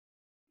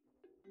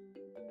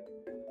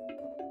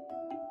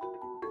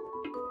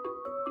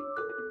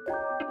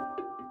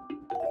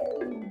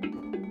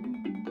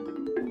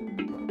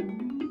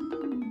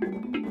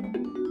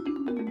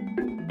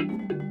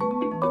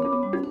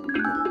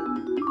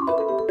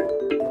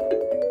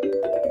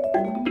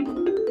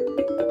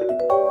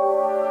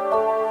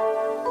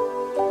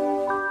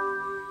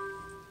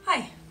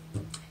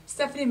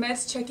Stephanie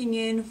Metz checking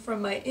in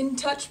from my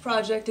InTouch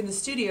project in the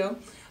studio,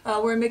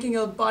 where I'm making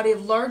a body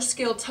of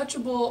large-scale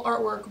touchable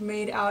artwork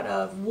made out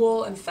of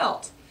wool and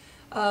felt.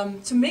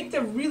 To make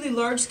the really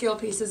large-scale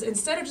pieces,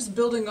 instead of just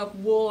building up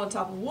wool on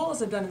top of wool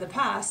as I've done in the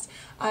past,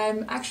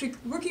 I'm actually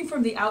working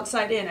from the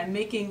outside in. I'm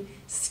making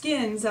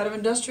skins out of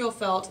industrial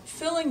felt,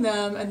 filling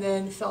them, and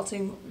then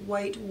felting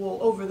white wool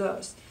over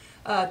those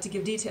to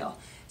give detail.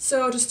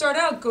 So to start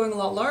out going a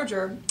lot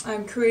larger,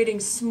 I'm creating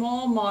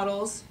small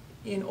models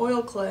in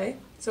oil clay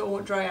so it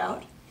won't dry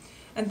out.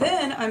 And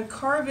then I'm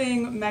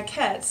carving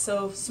maquettes,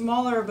 so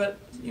smaller but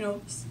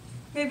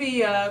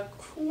maybe a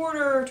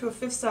quarter to a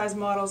fifth size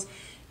models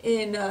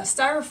in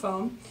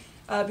styrofoam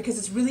because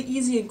it's really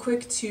easy and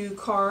quick to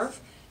carve.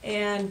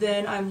 And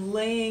then I'm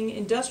laying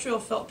industrial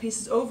felt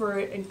pieces over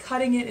it and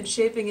cutting it and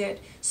shaping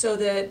it so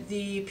that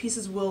the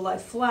pieces will lie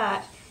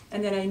flat,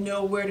 and then I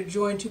know where to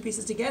join two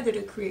pieces together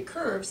to create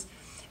curves.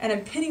 And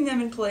I'm pinning them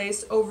in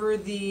place over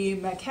the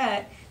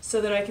maquette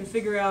so that I can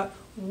figure out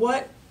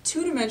what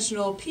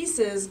two-dimensional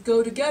pieces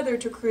go together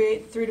to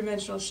create the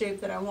three-dimensional shape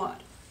that I want.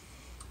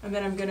 And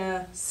then I'm going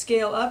to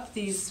scale up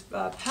these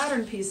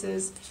pattern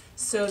pieces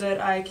so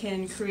that I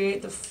can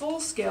create the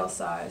full-scale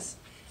size.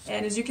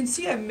 And as you can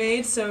see, I've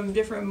made some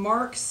different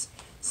marks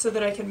so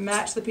that I can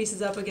match the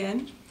pieces up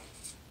again.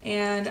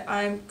 And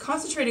I'm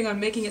concentrating on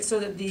making it so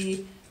that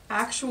the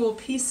actual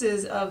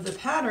pieces of the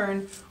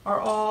pattern are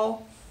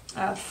all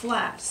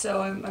flat.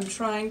 So I'm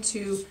trying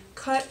to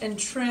cut and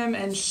trim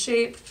and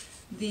shape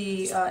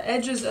the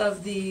edges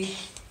of the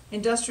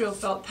industrial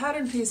felt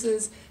pattern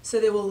pieces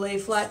so they will lay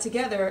flat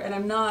together, and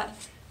I'm not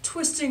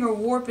twisting or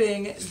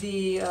warping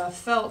the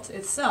felt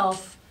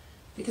itself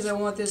because I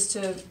want this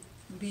to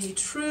be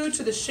true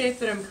to the shape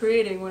that I'm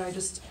creating when I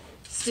just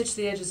stitch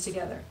the edges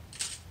together.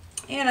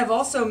 And I've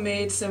also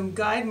made some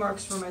guide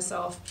marks for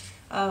myself.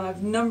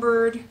 I've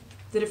numbered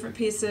the different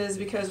pieces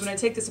because when I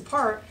take this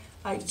apart,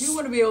 I do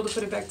want to be able to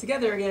put it back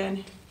together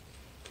again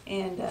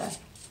and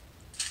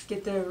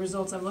get the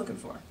results I'm looking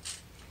for.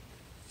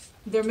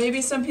 There may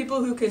be some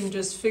people who can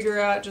just figure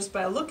out just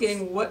by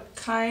looking what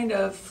kind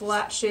of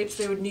flat shapes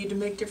they would need to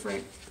make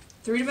different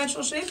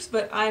three-dimensional shapes,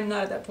 but I'm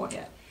not at that point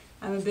yet.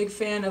 I'm a big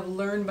fan of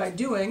learn by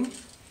doing,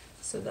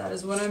 so that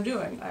is what I'm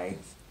doing. I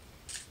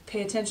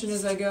pay attention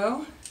as I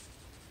go,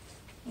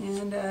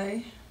 and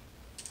I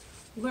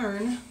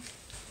learn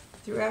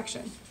through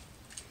action.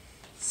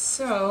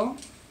 So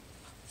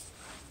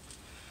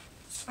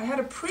I had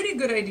a pretty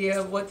good idea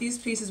of what these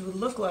pieces would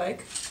look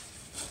like,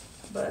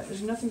 but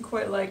there's nothing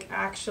quite like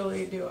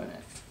actually doing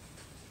it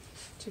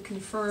to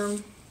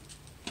confirm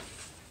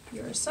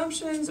your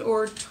assumptions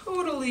or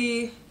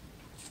totally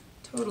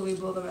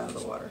blow them out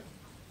of the water.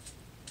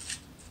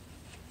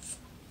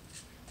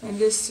 And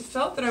this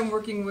felt that I'm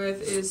working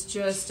with is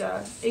just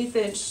 1/8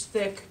 inch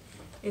thick.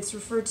 It's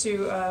referred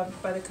to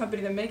by the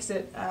company that makes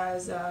it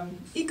as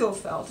eco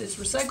felt. It's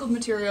recycled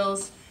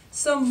materials,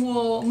 some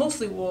wool,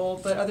 mostly wool,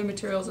 but other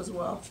materials as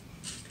well.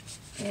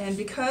 And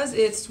because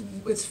it's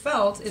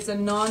felt, it's a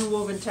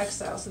non-woven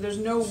textile, so there's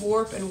no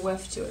warp and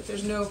weft to it.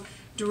 There's no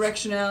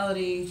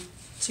directionality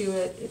to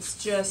it. It's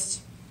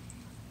just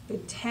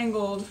been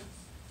tangled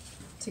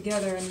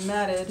together and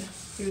matted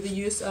through the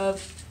use of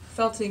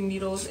felting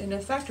needles in a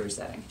factory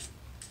setting.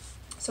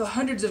 So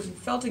hundreds of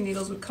felting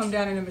needles would come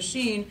down in a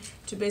machine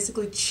to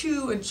basically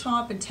chew and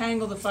chomp and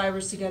tangle the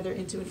fibers together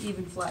into an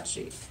even flat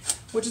sheet,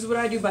 which is what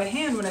I do by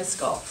hand when I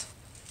sculpt.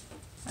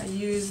 I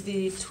use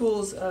the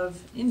tools of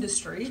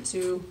industry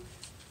to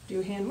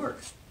do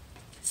handwork.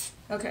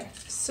 Okay,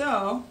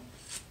 so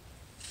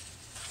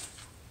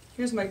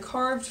here's my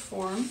carved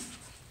form.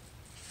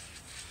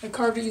 I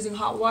carved it using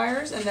hot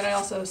wires, and then I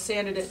also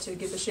sanded it to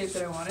get the shape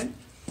that I wanted.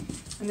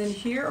 And then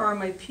here are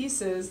my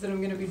pieces that I'm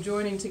going to be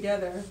joining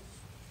together.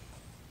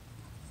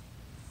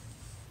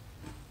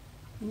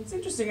 And it's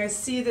interesting, I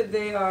see that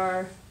they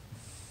are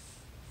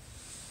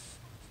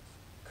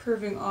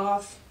curving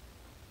off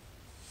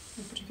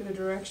in a particular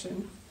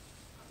direction.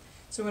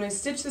 So when I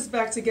stitch this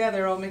back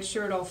together, I'll make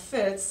sure it all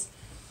fits,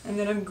 and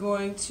then I'm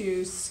going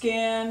to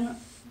scan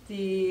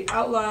the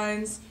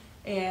outlines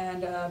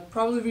and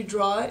probably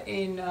redraw it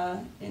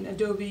in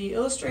Adobe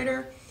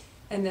Illustrator,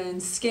 and then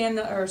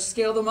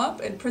scale them up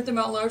and print them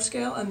out large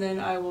scale, and then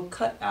I will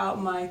cut out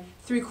my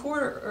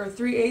 3/4 or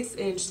 3/8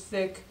 inch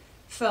thick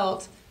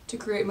felt to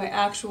create my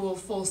actual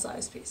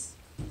full-size piece.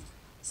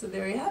 So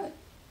there you have it.